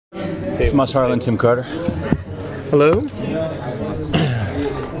Tomas Harlan, Tim Carter. Hello.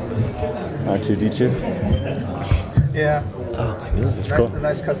 R2D2. Yeah. Oh, my goodness, that's nice, cool. A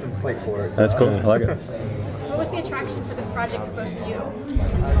nice custom plate for it. So. That's cool. I like it. So what was the attraction for this project for both of you?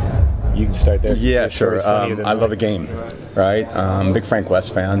 You can start there. Yeah, sure. I love a game, right? Big Frank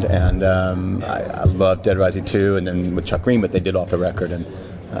West fan, and I love Dead Rising 2, and then with Chuck Green, what they did off the record, and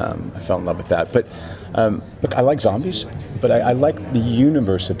I fell in love with that. But look, I like zombies, but I like the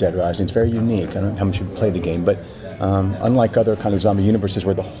universe of Dead Rising. It's very unique. I don't know how much you play the game, but unlike other kind of zombie universes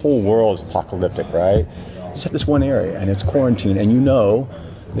where the whole world is apocalyptic, right? You just have this one area, and it's quarantine, and you know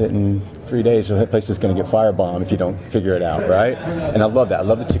that in 3 days that place is going to get firebombed if you don't figure it out, right? And I love that. I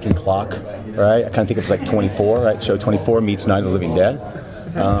love the ticking clock, right? I kind of think of it as like 24, right? Show 24 meets Night of the Living Dead.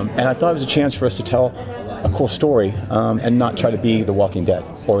 And I thought it was a chance for us to tell a cool story and not try to be The Walking Dead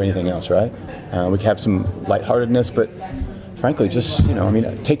or anything else, right? We can have some lightheartedness, but frankly, just, you know, I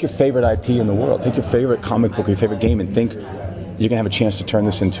mean, take your favorite IP in the world, take your favorite comic book or your favorite game and think you're going to have a chance to turn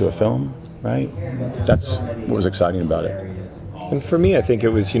this into a film, right? That's what was exciting about it. And for me, I think it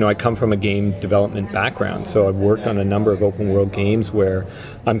was, you know, I come from a game development background, so I've worked on a number of open world games where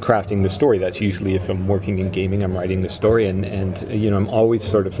I'm crafting the story. That's usually, if I'm working in gaming, I'm writing the story, and you know, I'm always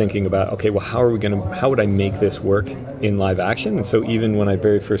sort of thinking about, okay, well, how would I make this work in live action? And so even when I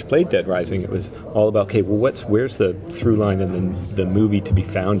very first played Dead Rising, it was all about, okay, well, where's the through line in the movie to be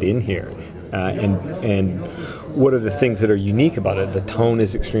found in here? And what are the things that are unique about it? The tone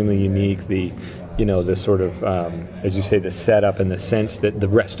is extremely unique. You know, the sort of, as you say, the setup and the sense that the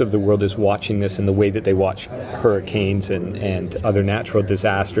rest of the world is watching this in the way that they watch hurricanes and other natural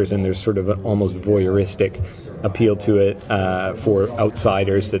disasters, and there's sort of an almost voyeuristic appeal to it for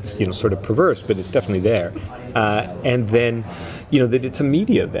outsiders that's, you know, sort of perverse, but it's definitely there. And then, you know, that it's a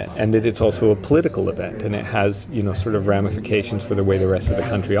media event and that it's also a political event and it has, you know, sort of ramifications for the way the rest of the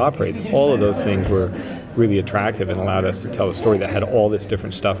country operates. All of those things were really attractive and allowed us to tell a story that had all this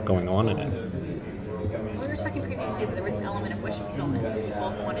different stuff going on in it. We were talking previously that there was an element of wish fulfillment for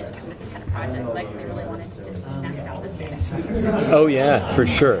people who wanted to come to this kind of project, like they really wanted to just act out this fantasy. Oh yeah, for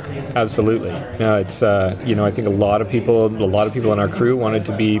sure, absolutely. No, it's you know, I think a lot of people on our crew wanted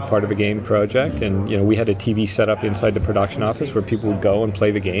to be part of a game project, and you know, we had a TV set up inside the production office where people would go and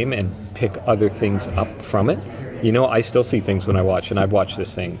play the game and pick other things up from it. You know, I still see things when I watch, and I've watched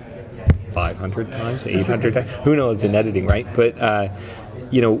this thing 500 times, 800 times. Who knows in editing, right? But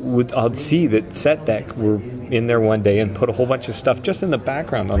you know, I'd see that set deck were in there one day and put a whole bunch of stuff just in the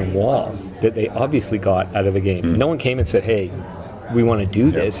background on a wall that they obviously got out of the game. No one came and said, hey, we want to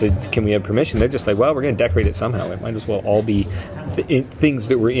do this. Can we have permission? They're just like, well, we're going to decorate it somehow. It might as well all be things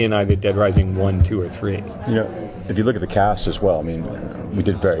that were in either Dead Rising 1, 2, or 3. You know, if you look at the cast as well, I mean, we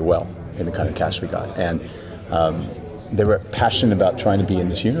did very well in the kind of cast we got. And they were passionate about trying to be in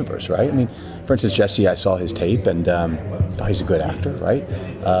this universe, right? I mean, for instance, Jesse, I saw his tape, and he's a good actor, right?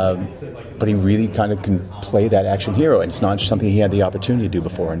 But he really kind of can play that action hero, and it's not something he had the opportunity to do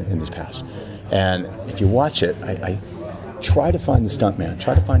before in his past. And if you watch it, I try to find the stunt man,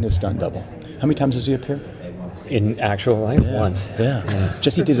 try to find his stunt double. How many times does he appear? In actual life, once. Yeah.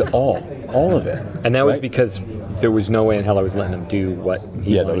 Jesse did it all of it. And that was because there was no way in hell I was letting him do what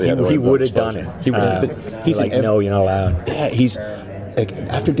he wanted. He would have done it. He would have. He's like, no, you're not allowed. Yeah, he's like,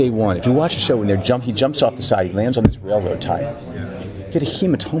 after day one. If you watch the show, when he jumps off the side, he lands on this railroad tie. He had a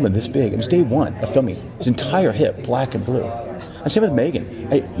hematoma this big. It was day one of filming. His entire hip, black and blue. And same with Megan.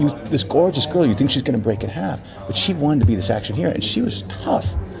 Hey, this gorgeous girl, you think she's going to break in half, but she wanted to be this action hero, and she was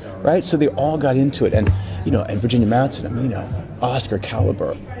tough, right? So they all got into it, and you know, and Virginia Madsen, I mean, you know, Oscar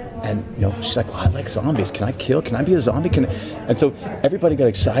caliber, and you know, she's like, well, I like zombies. Can I kill? Can I be a zombie? And so everybody got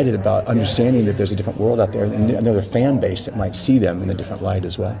excited about understanding that there's a different world out there, and another fan base that might see them in a different light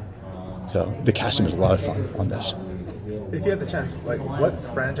as well. So the casting was a lot of fun on this. If you had the chance, like, what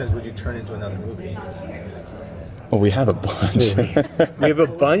franchise would you turn into another movie? Well, we have a bunch. We have a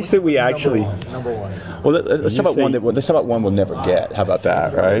bunch that we actually. Number one. Well, let's talk about one we'll never get. How about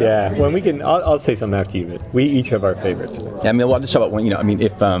that, right? Yeah. When we can, I'll say something after you. But we each have our favorites. Yeah, I mean, we'll just talk about one. You know, I mean,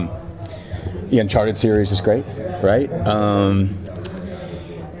 if the Uncharted series is great, right?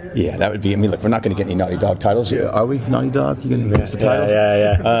 Yeah, that would be. I mean, look, we're not going to get any Naughty Dog titles. Are we? Naughty Dog? You going to give us the title?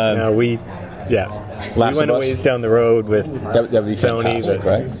 Yeah. No, we went a ways down the road with that would be Sony, fantastic,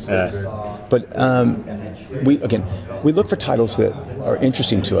 right? But we look for titles that are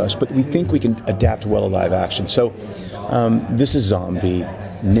interesting to us, but we think we can adapt well to live action. So this is zombie,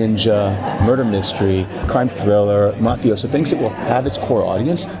 ninja, murder mystery, crime thriller, mafioso, things that will have its core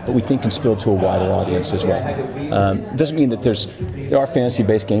audience, but we think can spill to a wider audience as well. It doesn't mean that there are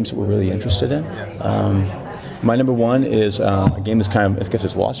fantasy-based games that we're really interested in. My number one is a game that's kind of, I guess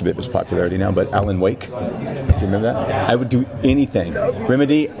it's lost a bit of its popularity now, but Alan Wake. If you remember that, I would do anything.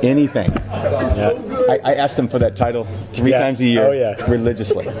 Remedy, anything. I asked them for that title 3 times a year,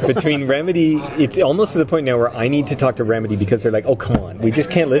 religiously. Between Remedy, it's almost to the point now where I need to talk to Remedy because they're like, oh, come on, we just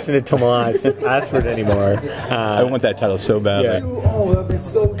can't listen to Tomas Ashford anymore. I want that title so badly. Oh, that'd be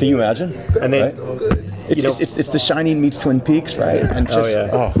so good. Can you imagine? And then, it's The Shining meets Twin Peaks, right? And just,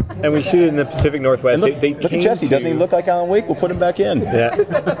 and we shoot it in the Pacific Northwest. Look, look at Jesse. Doesn't he look like Alan Wake? We'll put him back in. Yeah.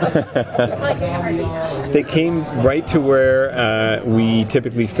 They came right to where we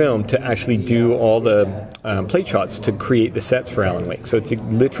typically film to actually do all the plate shots to create the sets for Alan Wake. So it's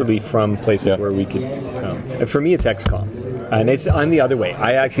literally from places where we could film. And for me, it's XCOM. And I'm the other way.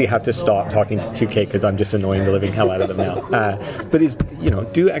 I actually have to stop talking to 2K because I'm just annoying the living hell out of them now. But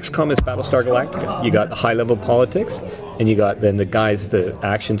do XCOM as Battlestar Galactica. You got high-level politics, and you got then the guys, the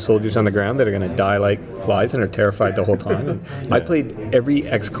action soldiers on the ground that are going to die like flies and are terrified the whole time. And I played every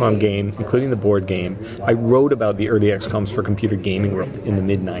XCOM game, including the board game. I wrote about the early XCOMs for Computer Gaming World in the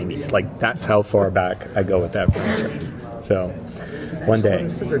mid-90s. Like, that's how far back I go with that franchise. So, one day.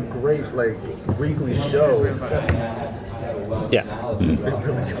 It's such a great, weekly show. Yeah.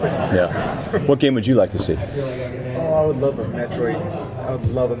 Yeah. What game would you like to see? Oh, I would love a Metroid. I would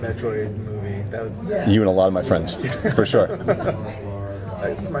love a Metroid movie. You and a lot of my friends, for sure.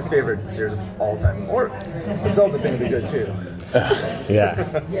 It's my favorite series of all time. Or the Zelda thing would be good too.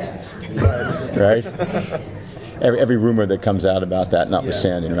 Right. Every rumor that comes out about that,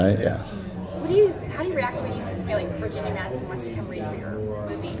 notwithstanding, right? Yeah. How do you react when you see somebody like Virginia Madsen wants to come read for your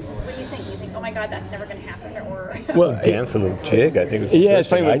movie? What do you think? Do you think, oh my God, that's never going to happen, or? Well, dance a little jig. I think. It's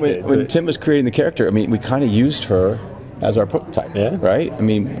funny when Tim was creating the character. I mean, we kind of used her as our prototype, right? I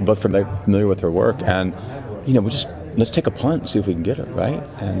mean, both familiar with her work, and let's take a punt and see if we can get her, right?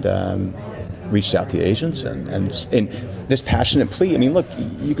 And reached out to the agents and this passionate plea. I mean, look,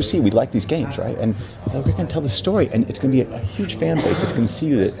 you can see we like these games, right? And we're going to tell the story, and it's going to be a huge fan base. It's going to see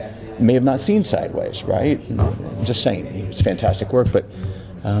you that may have not seen Sideways, right? I'm just saying, it's fantastic work, but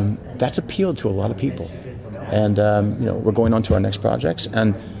that's appealed to a lot of people. And we're going on to our next projects,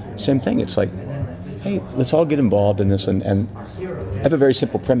 and same thing. It's like, hey, let's all get involved in this, and I have a very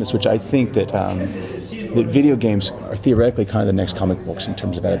simple premise, which I think that video games are theoretically kind of the next comic books in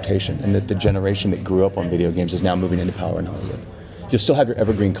terms of adaptation, and that the generation that grew up on video games is now moving into power in Hollywood. You'll still have your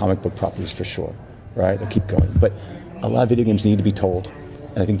evergreen comic book properties for sure, right? They'll keep going, but a lot of video games need to be told,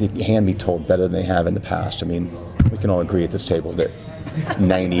 and I think they can be told better than they have in the past. I mean, we can all agree at this table that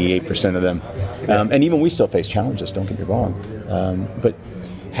 98% of them, and even we still face challenges, don't get me wrong, but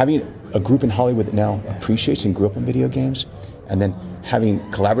having a group in Hollywood that now appreciates and grew up in video games, and then having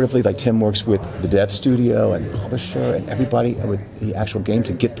collaboratively, like Tim works with the dev studio and publisher and everybody with the actual game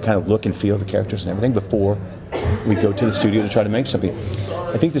to get the kind of look and feel of the characters and everything before we go to the studio to try to make something.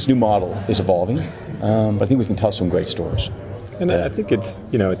 I think this new model is evolving, but I think we can tell some great stories. And I think it's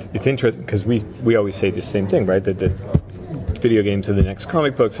interesting because we always say the same thing, right? That video games are the next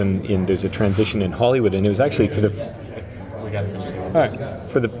comic books, and there's a transition in Hollywood, and it was actually for the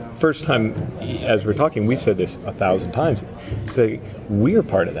first time as we're talking, we've said this 1,000 times. We're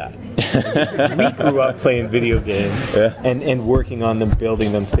part of that. We grew up playing video games and working on them,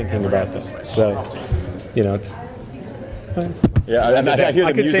 building them, thinking about them. So, it's. I hear the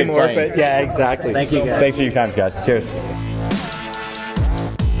I could say music more, playing. but yeah, exactly. Thank you, guys. Thanks for your time, guys. Cheers.